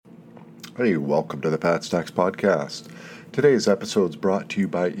Hey, welcome to the Pat Stacks Podcast. Today's episode is brought to you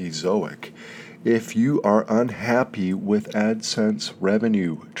by Ezoic. If you are unhappy with AdSense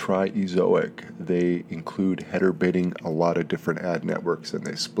revenue, try Ezoic. They include header bidding, a lot of different ad networks, and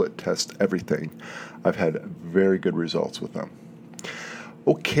they split test everything. I've had very good results with them.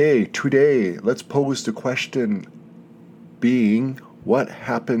 Okay, today let's pose the question being, what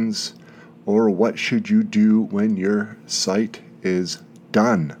happens or what should you do when your site is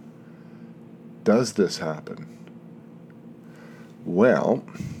done? Does this happen? Well,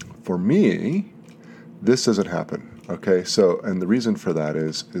 for me, this doesn't happen. Okay, so, and the reason for that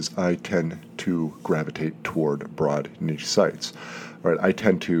is I tend to gravitate toward broad niche sites. All right, I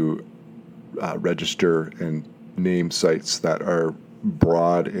tend to register and name sites that are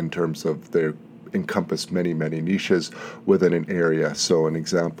broad in terms of their encompass many niches within an area. So an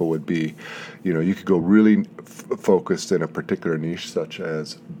example would be, you could go really focused in a particular niche such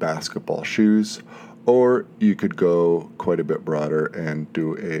as basketball shoes, or you could go quite a bit broader and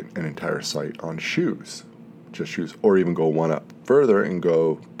do an entire site on shoes, just shoes, or even go one up further and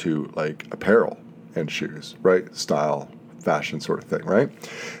go to like apparel and shoes, right? Style, fashion sort of thing, right?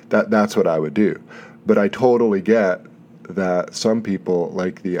 That's what I would do. But I totally get that some people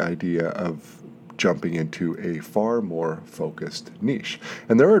like the idea of jumping into a far more focused niche.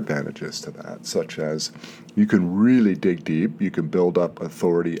 And there are advantages to that, such as you can really dig deep, you can build up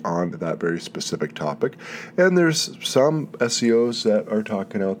authority on that very specific topic. And there's some SEOs that are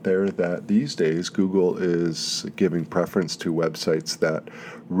talking out there that these days Google is giving preference to websites that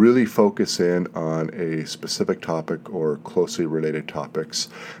really focus in on a specific topic or closely related topics.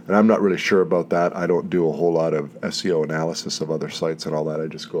 And I'm not really sure about that. I don't do a whole lot of SEO analysis of other sites and all that. I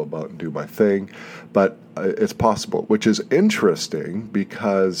just go about and do my thing. But it's possible, which is interesting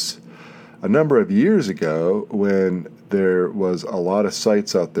because a number of years ago, when there was a lot of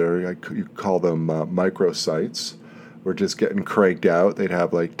sites out there, you call them microsites, were just getting cranked out. They'd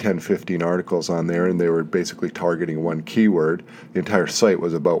have like 10, 15 articles on there, and they were basically targeting one keyword. The entire site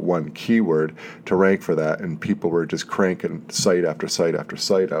was about one keyword to rank for that, and people were just cranking site after site after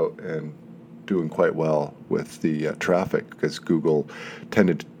site out and doing quite well with the traffic, because Google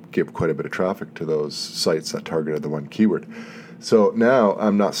tended to give quite a bit of traffic to those sites that targeted the one keyword. So now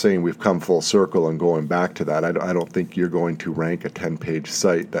I'm not saying we've come full circle and going back to that. I don't think you're going to rank a 10-page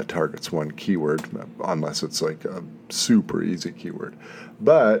site that targets one keyword unless it's like a super easy keyword.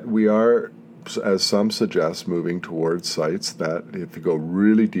 But we are, as some suggest, moving towards sites that if you go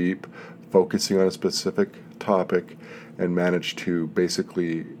really deep, focusing on a specific topic and manage to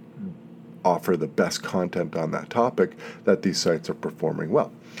basically offer the best content on that topic, that these sites are performing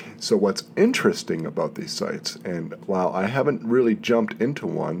well. So what's interesting about these sites, and while I haven't really jumped into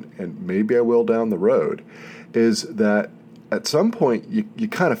one, and maybe I will down the road, is that at some point you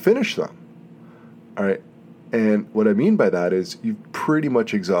kind of finish them. All right. And what I mean by that is you've pretty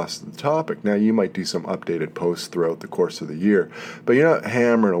much exhausted the topic. Now, you might do some updated posts throughout the course of the year, but you're not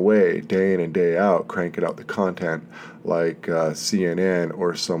hammering away day in and day out, cranking out the content like CNN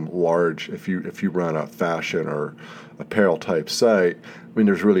or some large, if you run a fashion or apparel type site. I mean,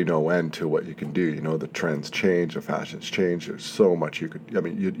 there's really no end to what you can do. The trends change, the fashions change. There's so much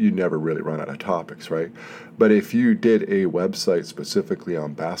you never really run out of topics, right? But if you did a website specifically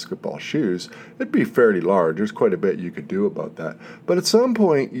on basketball shoes, it'd be fairly large. There's quite a bit you could do about that. But at some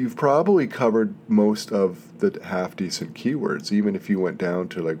point, you've probably covered most of the half-decent keywords, even if you went down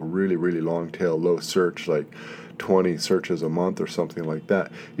to like really, really long tail, low search, like 20 searches a month or something like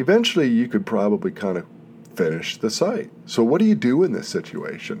that. Eventually, you could probably kind of finish the site. So what do you do in this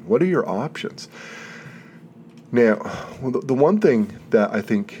situation? What are your options? Now, the one thing that I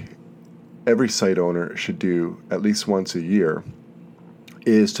think every site owner should do at least once a year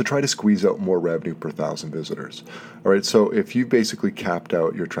is to try to squeeze out more revenue per 1,000 visitors. All right, so if you've basically capped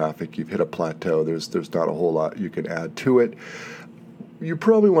out your traffic, you've hit a plateau, there's not a whole lot you can add to it, you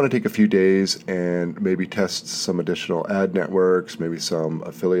probably want to take a few days and maybe test some additional ad networks, maybe some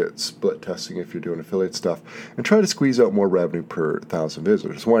affiliate split testing if you're doing affiliate stuff, and try to squeeze out more revenue per 1,000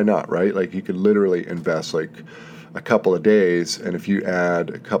 visitors. Why not, right? Like, you could literally invest like a couple of days, and if you add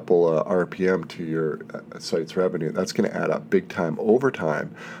a couple RPM to your site's revenue, that's going to add up big time over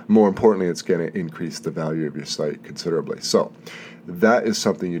time. More importantly, it's going to increase the value of your site considerably. So that is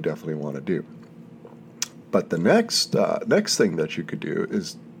something you definitely want to do. But the next thing that you could do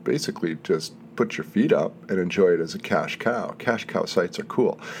is basically just put your feet up and enjoy it as a cash cow. Cash cow sites are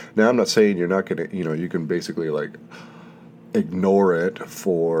cool. Now, I'm not saying you're not going to, you can basically like ignore it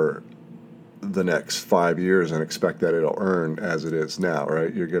for the next 5 years and expect that it'll earn as it is now,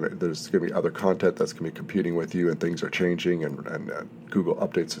 right? There's gonna be other content that's gonna be competing with you, and things are changing, and Google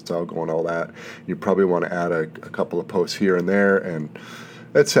updates its algo and all that. You probably want to add a couple of posts here and there, and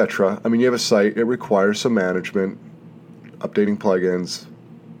etc. I mean, you have a site; it requires some management, updating plugins,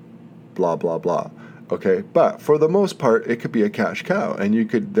 blah blah blah. Okay, but for the most part, it could be a cash cow, and you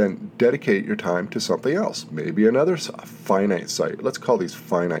could then dedicate your time to something else, maybe another finite site. Let's call these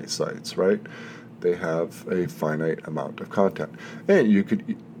finite sites, right? They have a finite amount of content, and you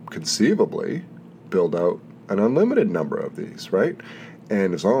could conceivably build out an unlimited number of these, right?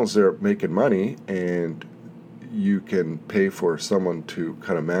 And as long as they're making money and you can pay for someone to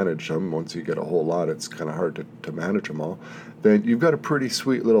kind of manage them. Once you get a whole lot, it's kind of hard to manage them all. Then you've got a pretty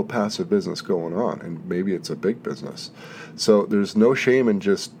sweet little passive business going on, and maybe it's a big business. So there's no shame in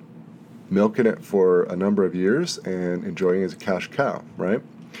just milking it for a number of years and enjoying it as a cash cow, right?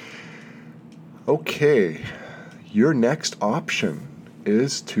 Okay, your next option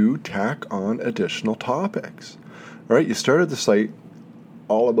is to tack on additional topics. All right, you started the site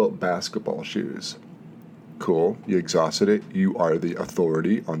all about basketball shoes. Cool. You exhausted it. You are the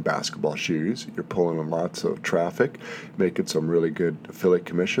authority on basketball shoes. You're pulling in lots of traffic, making some really good affiliate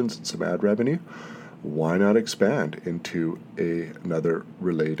commissions and some ad revenue. Why not expand into another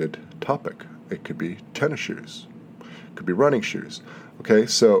related topic? It could be tennis shoes. It could be running shoes. Okay,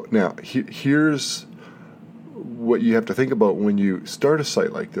 so now here's what you have to think about when you start a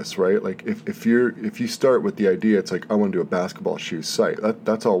site like this, right? Like if you start with the idea, it's like, I want to do a basketball shoe site.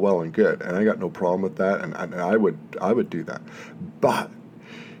 That's all well and good, and I got no problem with that, and I would do that. But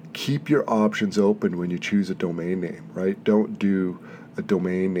keep your options open when you choose a domain name, right? Don't do a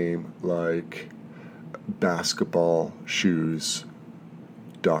domain name like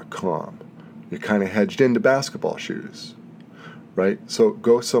basketballshoes.com. You're kind of hedged into basketball shoes, right? So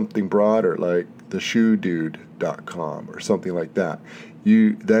go something broader like theshoedude.com or something like that.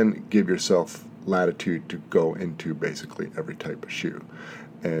 You then give yourself latitude to go into basically every type of shoe.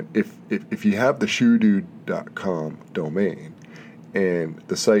 And if you have the shoedude.com domain and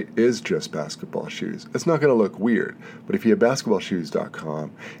the site is just basketball shoes, it's not going to look weird. But if you have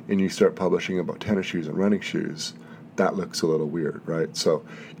basketballshoes.com and you start publishing about tennis shoes and running shoes, that looks a little weird, right? So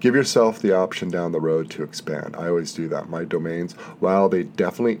give yourself the option down the road to expand. I always do that. My domains, while they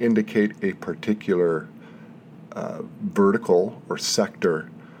definitely indicate a particular vertical or sector,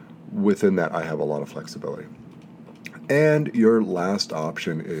 within that I have a lot of flexibility. And your last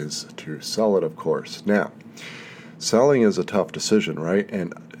option is to sell it, of course. Now, selling is a tough decision, right?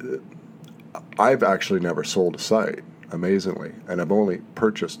 And I've actually never sold a site, amazingly, and I've only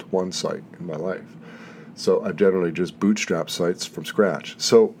purchased one site in my life. So I've generally just bootstrapped sites from scratch.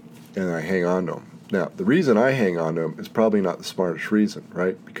 And I hang on to them. Now, the reason I hang on to them is probably not the smartest reason,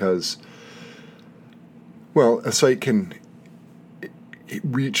 right? Because, well, a site can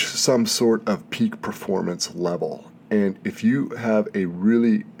reach some sort of peak performance level. And if you have a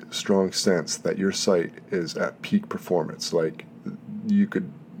really strong sense that your site is at peak performance, like you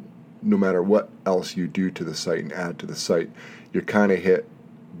could, no matter what else you do to the site and add to the site, you're kind of hit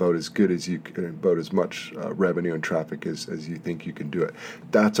about as good as you can, about as much revenue and traffic as you think you can do it.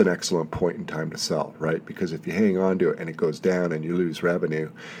 That's an excellent point in time to sell, right? Because if you hang on to it and it goes down and you lose revenue,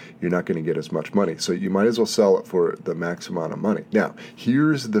 you're not going to get as much money. So you might as well sell it for the max amount of money. Now,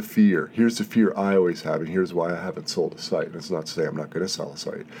 here's the fear. Here's the fear I always have, and here's why I haven't sold a site. And it's not to say I'm not going to sell a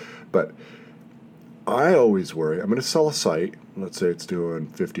site, but I always worry. I'm going to sell a site. Let's say it's doing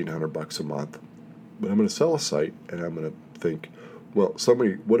 $1,500 a month, but I'm going to sell a site, and I'm going to think, well,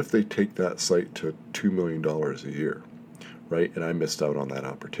 what if they take that site to $2 million a year, right? And I missed out on that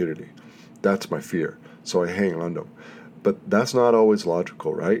opportunity. That's my fear. So I hang on to them. But that's not always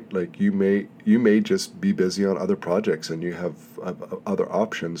logical, right? Like you may just be busy on other projects and you have other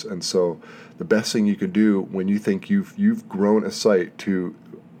options. And so the best thing you can do when you think you've grown a site to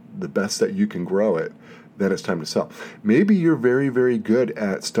the best that you can grow it, then it's time to sell. Maybe you're very, very good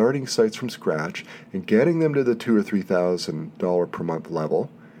at starting sites from scratch and getting them to the $2,000 or $3,000 per month level.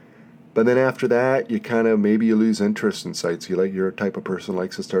 But then after that, maybe you lose interest in sites. You're a type of person who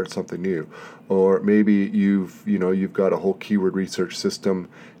likes to start something new. Or maybe you've got a whole keyword research system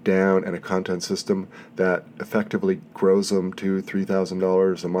down and a content system that effectively grows them to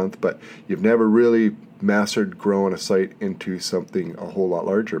 $3,000 a month, but you've never really mastered growing a site into something a whole lot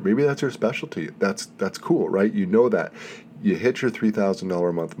larger. Maybe that's your specialty. That's cool, right? You know that. You hit your $3,000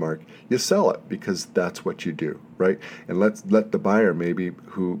 a month mark, you sell it because that's what you do, right? And let the buyer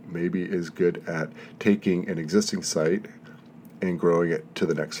who maybe is good at taking an existing site and growing it to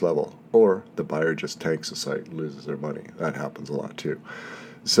the next level. Or the buyer just tanks the site and loses their money. That happens a lot too.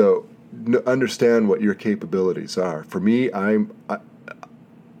 So understand what your capabilities are. For me,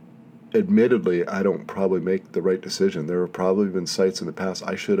 admittedly, I don't probably make the right decision. There have probably been sites in the past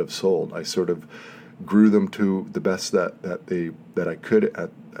I should have sold. I sort of grew them to the best that I could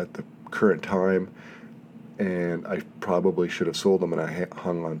at the current time, and I probably should have sold them, and I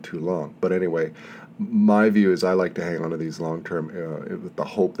hung on too long. But anyway, my view is I like to hang on to these long term with the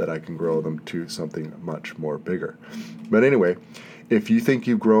hope that I can grow them to something much more bigger. But anyway, if you think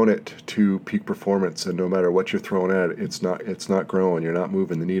you've grown it to peak performance, and no matter what you're throwing at it, it's not growing, you're not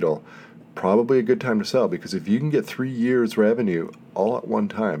moving the needle, probably a good time to sell, because if you can get 3 years revenue all at one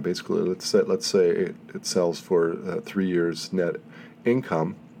time, basically, let's say it sells for 3 years net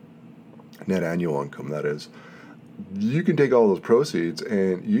income, net annual income, that is, you can take all those proceeds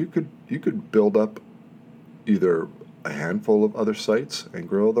and you could build up either a handful of other sites and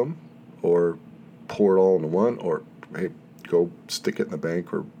grow them, or pour it all into one, or hey, go stick it in the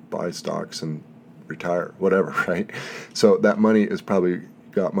bank or buy stocks and retire, whatever, right? So that money is probably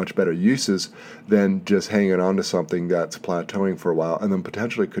got much better uses than just hanging on to something that's plateauing for a while and then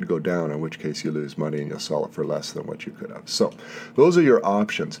potentially could go down, in which case you lose money and you'll sell it for less than what you could have. So those are your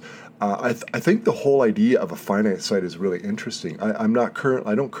options. I think the whole idea of a finite site is really interesting. I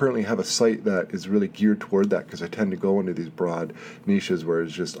don't currently have a site that is really geared toward that, because I tend to go into these broad niches where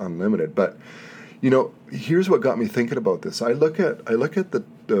it's just unlimited. But here's what got me thinking about this. I look at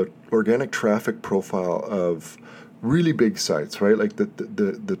the organic traffic profile of really big sites, right? Like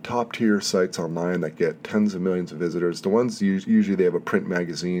the top tier sites online that get tens of millions of visitors. The ones usually they have a print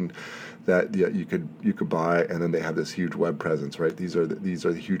magazine that you could buy, and then they have this huge web presence, right? These are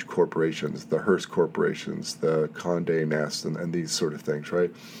the huge corporations, the Hearst corporations, the Condé Nast, and these sort of things,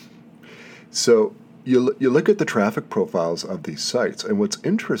 right? So you look at the traffic profiles of these sites, and what's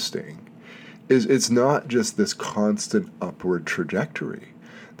interesting is it's not just this constant upward trajectory.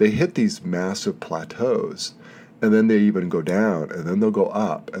 They hit these massive plateaus, and then they even go down, and then they'll go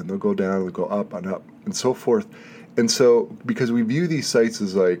up, and they'll go down, and they'll go up and up, and so forth. And so, because we view these sites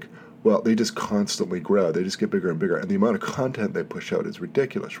as like, well, they just constantly grow. They just get bigger and bigger, and the amount of content they push out is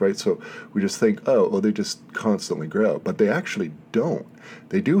ridiculous, right? So we just think, oh, well, they just constantly grow. But they actually don't.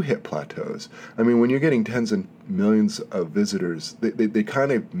 They do hit plateaus. I mean, when you're getting tens of millions of visitors, they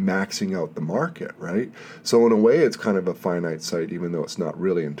kind of maxing out the market, right? So in a way, it's kind of a finite site, even though it's not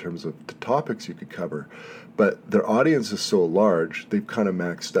really in terms of the topics you could cover. But their audience is so large, they've kind of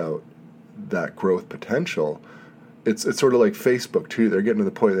maxed out that growth potential. It's sort of like Facebook too. They're getting to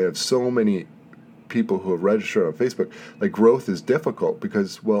the point they have so many people who have registered on Facebook. Like, growth is difficult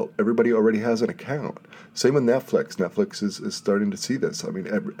because, well, everybody already has an account. Same with Netflix. Netflix is starting to see this. I mean,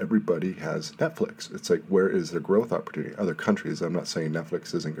 everybody has Netflix. It's like, where is the growth opportunity? Other countries, I'm not saying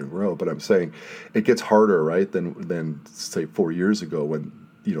Netflix isn't going to grow, but I'm saying it gets harder, right, than say 4 years ago when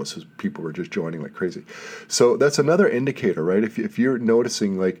so people were just joining like crazy. So that's another indicator, right? If you're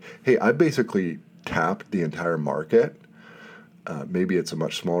noticing like, hey, I basically tapped the entire market. Maybe it's a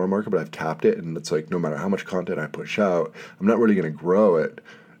much smaller market, but I've tapped it, and it's like no matter how much content I push out, I'm not really going to grow it.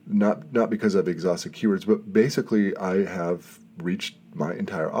 Not because I've exhausted keywords, but basically I have reached my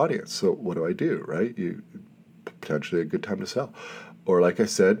entire audience. So what do, right? Potentially a good time to sell. Or like I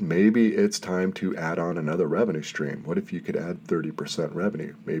said, maybe it's time to add on another revenue stream. What if you could add 30%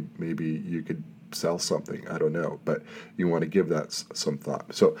 revenue? Maybe you could sell something. I don't know, but you want to give that some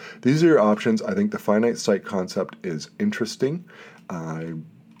thought. So these are your options. I think the finite site concept is interesting. I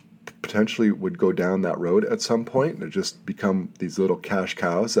potentially would go down that road at some point and just become these little cash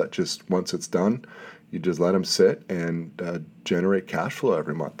cows that just, once it's done, you just let them sit and generate cash flow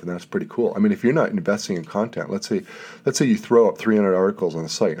every month, and that's pretty cool. I mean, if you're not investing in content, let's say you throw up 300 articles on a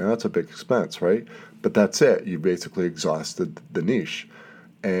site, now that's a big expense, right? But that's it. You basically exhausted the niche,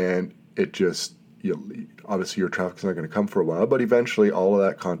 and it just, obviously your traffic's not going to come for a while, but eventually all of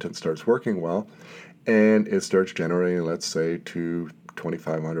that content starts working well, and it starts generating, let's say,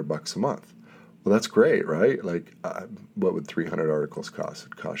 $2,500 a month. Well, that's great, right? Like, what would 300 articles cost?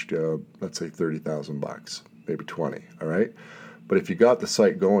 It'd cost you, let's say, $30,000, maybe 20. All right. But if you got the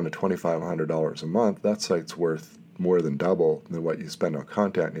site going to $2,500 a month, that site's worth more than double than what you spend on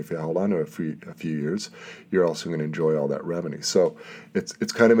content. And if you hold on to it for a few years, you're also going to enjoy all that revenue. So it's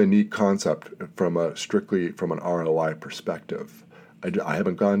kind of a neat concept strictly from an ROI perspective. I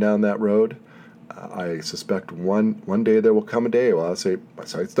haven't gone down that road. I suspect one day there will come a day where I'll say my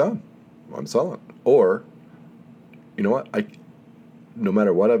site's done. I'm selling. Or, you know what? No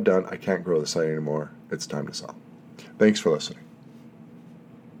matter what I've done, I can't grow the site anymore. It's time to sell. Thanks for listening.